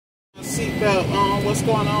seatbelt on. What's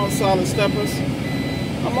going on, Solid Steppers?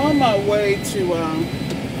 I'm on my way to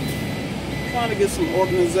trying to get some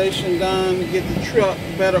organization done, get the truck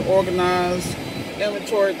better organized,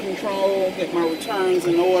 inventory control, get my returns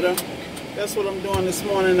in order. That's what I'm doing this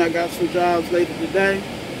morning. I got some jobs later today.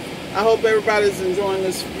 I hope everybody's enjoying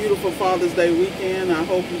this beautiful Father's Day weekend. I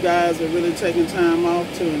hope you guys are really taking time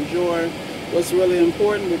off to enjoy what's really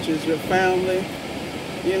important, which is your family,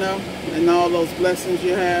 you know, and all those blessings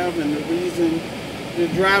you have, and the reason, the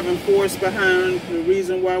driving force behind the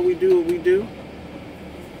reason why we do what we do.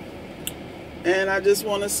 And I just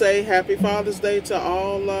want to say happy Father's Day to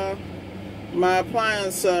all my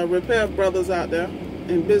appliance repair brothers out there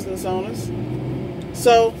and business owners.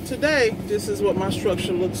 So today, this is what my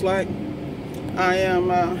structure looks like. I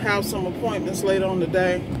have some appointments later on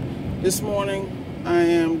today. This morning, I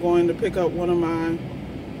am going to pick up one of my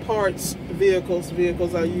parts vehicles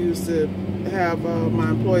I use to have my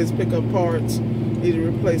employees pick up parts. Need to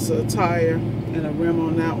replace a tire and a rim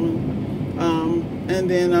on that one. And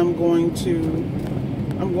then I'm going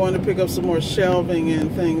to pick up some more shelving and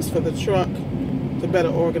things for the truck to better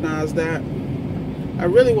organize that. I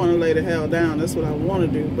really want to lay the hell down. That's what I want to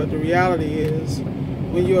do. But the reality is,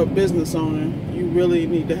 when you're a business owner, you really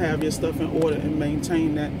need to have your stuff in order and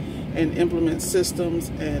maintain that and implement systems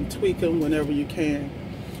and tweak them whenever you can.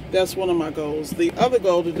 That's one of my goals. The other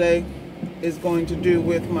goal today is going to do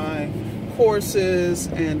with my courses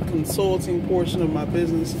and consulting portion of my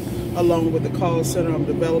business, along with the call center I'm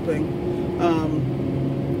developing.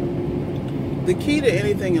 The key to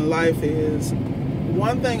anything in life is,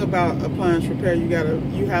 one thing about appliance repair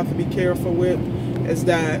you have to be careful with is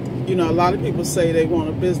that, you know, a lot of people say they want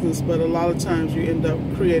a business, but a lot of times you end up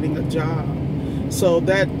creating a job. So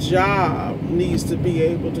that job needs to be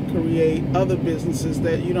able to create other businesses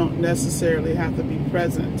that you don't necessarily have to be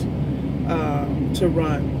present to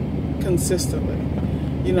run consistently.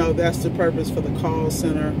 You know, that's the purpose for the call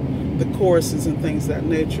center, the courses and things of that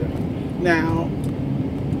nature. Now,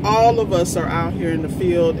 all of us are out here in the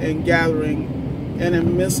field and gathering an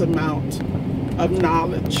immense amount of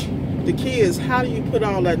knowledge. The key is, how do you put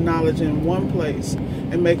all that knowledge in one place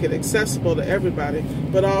and make it accessible to everybody,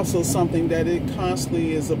 but also something that it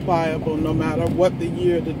constantly is applicable no matter what the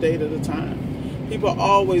year, the date, or the time. People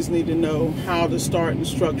always need to know how to start and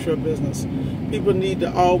structure a business. People need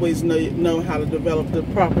to always know how to develop the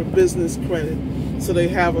proper business credit so they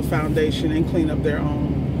have a foundation and clean up their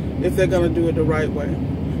own, if they're going to do it the right way.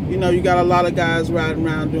 You know, you got a lot of guys riding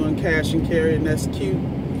around doing cash and carry, and that's cute.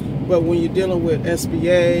 But when you're dealing with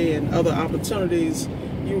SBA and other opportunities,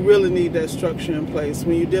 you really need that structure in place.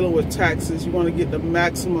 When you're dealing with taxes, you want to get the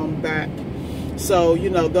maximum back. So, you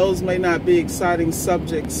know, those may not be exciting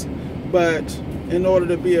subjects, but in order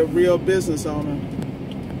to be a real business owner,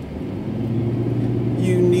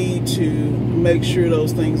 you need to make sure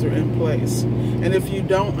those things are in place. And if you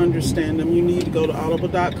don't understand them, you need to go to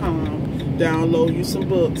audible.com, download you some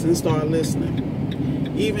books, and start listening.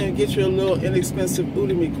 Even get you a little inexpensive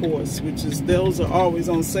Udemy course, those are always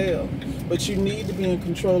on sale. But you need to be in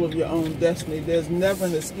control of your own destiny. There's never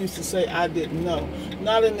an excuse to say, I didn't know.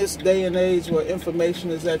 Not in this day and age where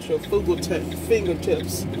information is at your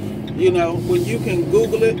fingertips. You know, when you can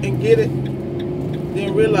Google it and get it,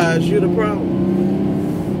 then realize you're the problem.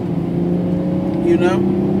 You know?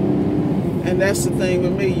 And that's the thing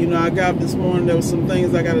with me. You know, I got up this morning, there were some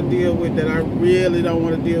things I got to deal with that I really don't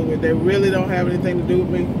want to deal with. They really don't have anything to do with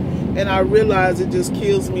me. And I realize it just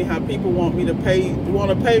kills me how people want to pay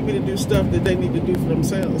me to do stuff that they need to do for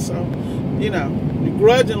themselves. So, you know,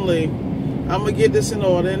 begrudgingly, I'm going to get this in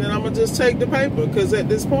order, and then I'm going to just take the paper. Because at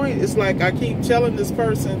this point, it's like I keep telling this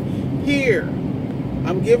person, here,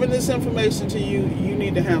 I'm giving this information to you, you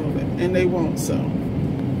need to handle it. And they won't, so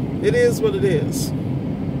it is what it is.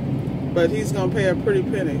 But he's going to pay a pretty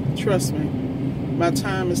penny, trust me. My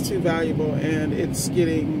time is too valuable, and it's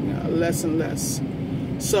getting less and less.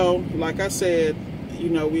 So, like I said, you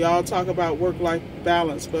know, we all talk about work-life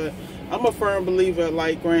balance, but I'm a firm believer,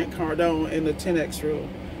 like Grant Cardone, in the 10X rule.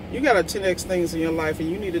 You got to 10X things in your life,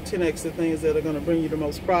 and you need to 10X the things that are going to bring you the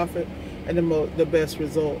most profit and the best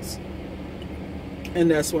results.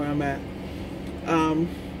 And that's where I'm at.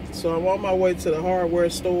 So I'm on my way to the hardware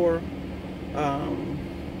store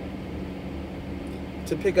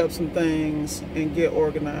to pick up some things and get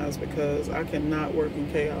organized, because I cannot work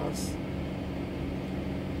in chaos.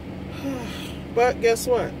 But guess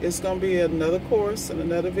what? It's going to be another course and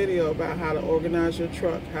another video about how to organize your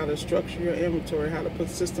truck, how to structure your inventory, how to put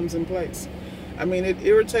systems in place. I mean, it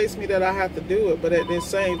irritates me that I have to do it, but at the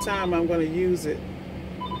same time, I'm going to use it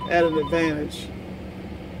at an advantage.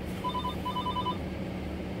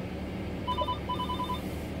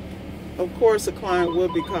 Of course, a client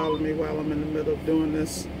would be calling me while I'm in the middle of doing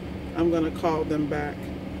this. I'm going to call them back.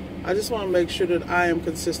 I just want to make sure that I am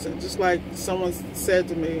consistent. Just like someone said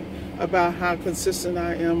to me about how consistent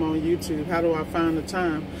I am on YouTube. How do I find the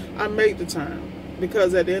time? I make the time.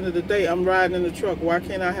 Because at the end of the day, I'm riding in the truck. Why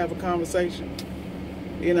can't I have a conversation?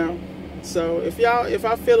 You know? So if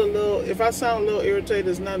I sound a little irritated,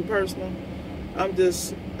 it's nothing personal.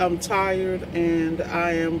 I'm tired, and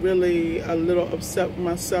I am really a little upset with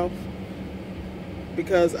myself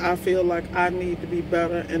because I feel like I need to be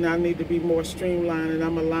better and I need to be more streamlined, and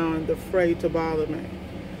I'm allowing the fray to bother me.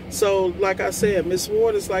 So like I said, Miss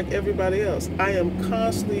Ward is like everybody else. I am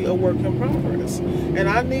constantly a work in progress, and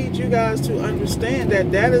I need you guys to understand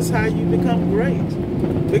that that is how you become great,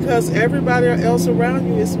 because everybody else around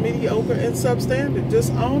you is mediocre and substandard.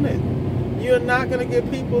 Just own it. You're not going to get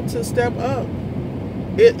people to step up.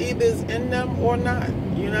 It either is in them or not,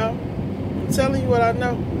 you know. I'm telling you what I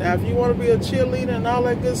know. Now, if you want to be a cheerleader and all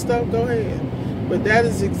that good stuff, go ahead. But that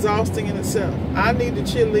is exhausting in itself. I need to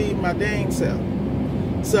cheerlead my dang self.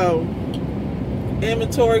 So,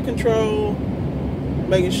 inventory control,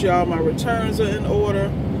 making sure all my returns are in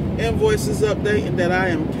order, invoices update, and that I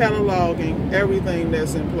am cataloging everything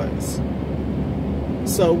that's in place.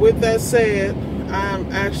 So, with that said,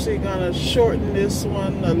 I'm actually going to shorten this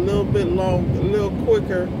one a little bit long, a little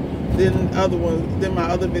quicker than my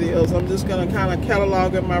other videos. I'm just going to kind of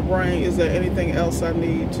catalog in my brain, is there anything else I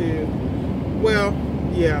need to, well,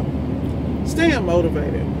 yeah, staying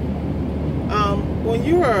motivated. When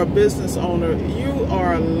you are a business owner, you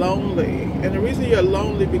are lonely. And the reason you're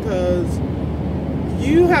lonely because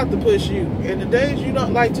you have to push you. And the days you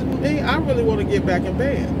don't like to, me, I really want to get back in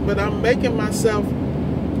bed. But I'm making myself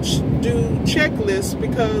do checklists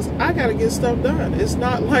because I got to get stuff done. It's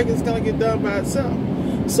not like it's going to get done by itself.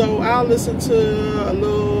 So I'll listen to a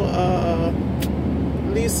little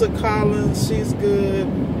Lisa Collins. She's good.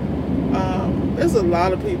 There's a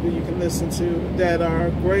lot of people you can listen to that are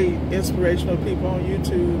great inspirational people on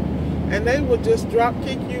YouTube, and they will just drop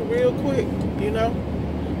kick you real quick, you know.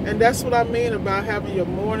 And that's what I mean about having your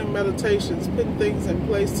morning meditations, putting things in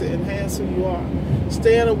place to enhance who you are,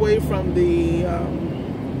 staying away from the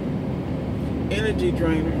energy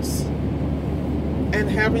drainers, and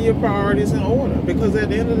having your priorities in order. Because at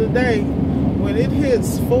the end of the day, when it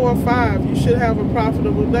hits 4 or 5, you should have a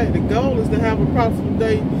profitable day. The goal is to have a profitable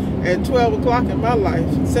day at 12 o'clock in my life,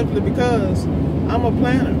 simply because I'm a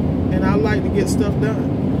planner and I like to get stuff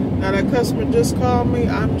done. Now, that customer just called me.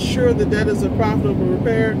 I'm sure that that is a profitable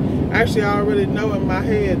repair. Actually, I already know in my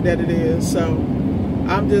head that it is. So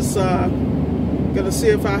I'm just going to see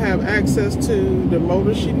if I have access to the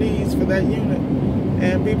motor she needs for that unit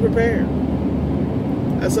and be prepared.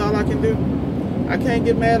 That's all I can do. I can't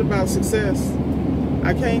get mad about success.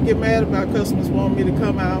 I can't get mad about customers wanting me to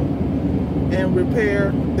come out and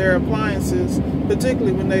repair their appliances,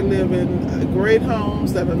 particularly when they live in great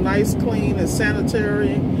homes that are nice, clean, and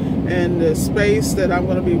sanitary, and the space that I'm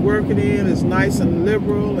going to be working in is nice and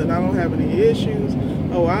liberal, and I don't have any issues.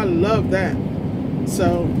 Oh, I love that.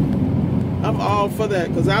 So I'm all for that,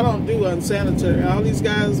 because I don't do unsanitary. All these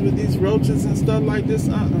guys with these roaches and stuff like this,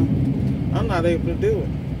 I'm not able to do it.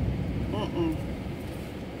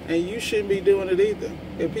 And you shouldn't be doing it either.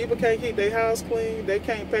 If people can't keep their house clean, they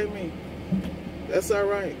can't pay me. That's all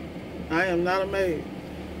right. I am not a maid.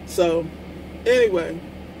 So, anyway,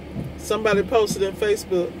 somebody posted in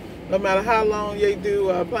Facebook, no matter how long they do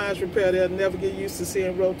appliance repair, they'll never get used to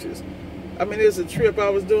seeing roaches. I mean, there's a trip. I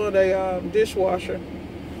was doing a dishwasher,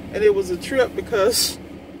 and it was a trip because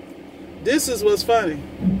this is what's funny.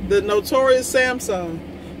 The notorious Samsung.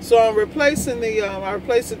 So I'm replacing I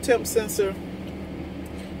replaced the temp sensor.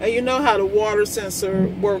 And you know how the water sensor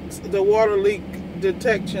works, the water leak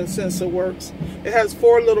detection sensor works. It has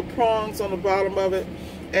 4 little prongs on the bottom of it,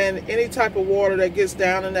 and any type of water that gets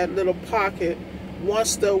down in that little pocket,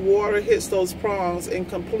 once the water hits those prongs and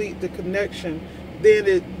complete the connection, then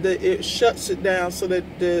it shuts it down so that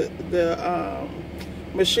the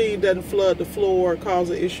machine doesn't flood the floor or cause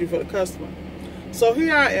an issue for the customer. So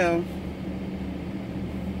here I am,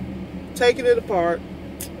 taking it apart,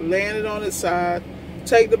 laying it on its side,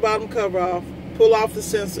 take the bottom cover off, pull off the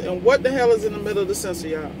sensor, and what the hell is in the middle of the sensor,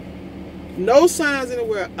 y'all? No signs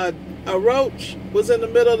anywhere. A roach was in the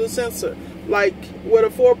middle of the sensor, like where the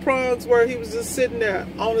 4 prongs were. He was just sitting there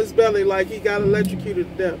on his belly like he got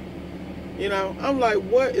electrocuted to death. You know, I'm like,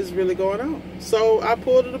 what is really going on? So I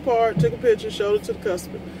pulled it apart, took a picture, showed it to the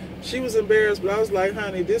customer. She was embarrassed, but I was like,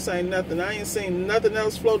 honey, this ain't nothing. I ain't seen nothing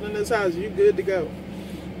else floating in this house. You good to go.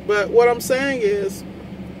 But what I'm saying is,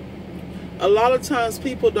 a lot of times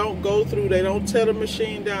people don't go through, they don't tear the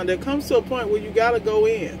machine down. There comes to a point where you got to go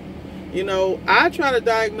in You know, I try to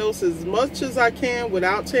diagnose as much as I can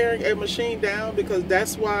without tearing a machine down, because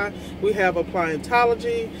that's why we have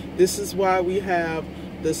appliantology. This is why we have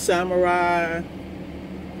the Samurai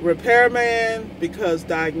repairman, because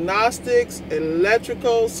diagnostics,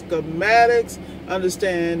 electrical, schematics,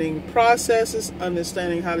 understanding processes,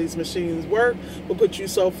 understanding how these machines work will put you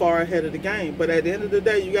so far ahead of the game. But at the end of the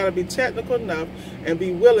day, you got to be technical enough and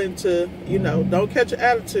be willing to, you know, don't catch an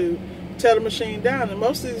attitude, tear the machine down. And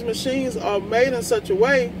most of these machines are made in such a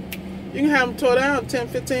way you can have them tore down in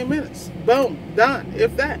 10-15 minutes. Boom, done,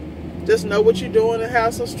 if that. Just know what you're doing and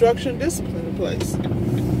have some structure and discipline in place.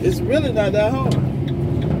 It's really not that hard.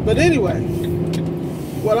 But anyway,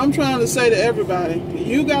 what I'm trying to say to everybody,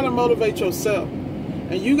 you got to motivate yourself.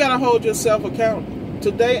 And you got to hold yourself accountable.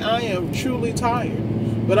 Today, I am truly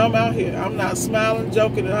tired. But I'm out here. I'm not smiling,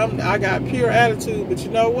 joking. And I got pure attitude. But you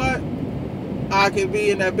know what? I could be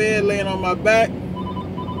in that bed laying on my back.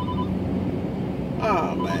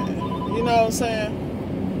 Oh, man. You know what I'm saying?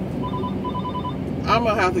 I'm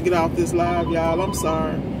going to have to get off this live, y'all. I'm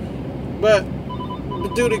sorry. But the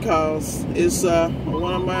duty calls is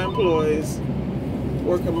one of my employees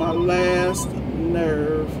working my last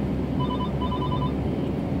nerve.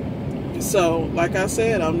 So, like I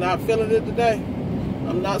said, I'm not feeling it today.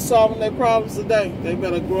 I'm not solving their problems today. They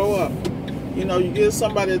better grow up. You know, you give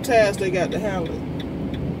somebody a task, they got to handle it.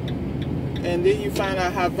 And then you find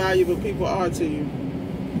out how valuable people are to you.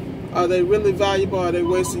 Are they really valuable, or are they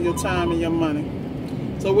wasting your time and your money?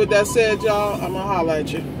 So with that said, y'all, I'm going to holler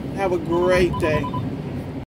at you. Have a great day.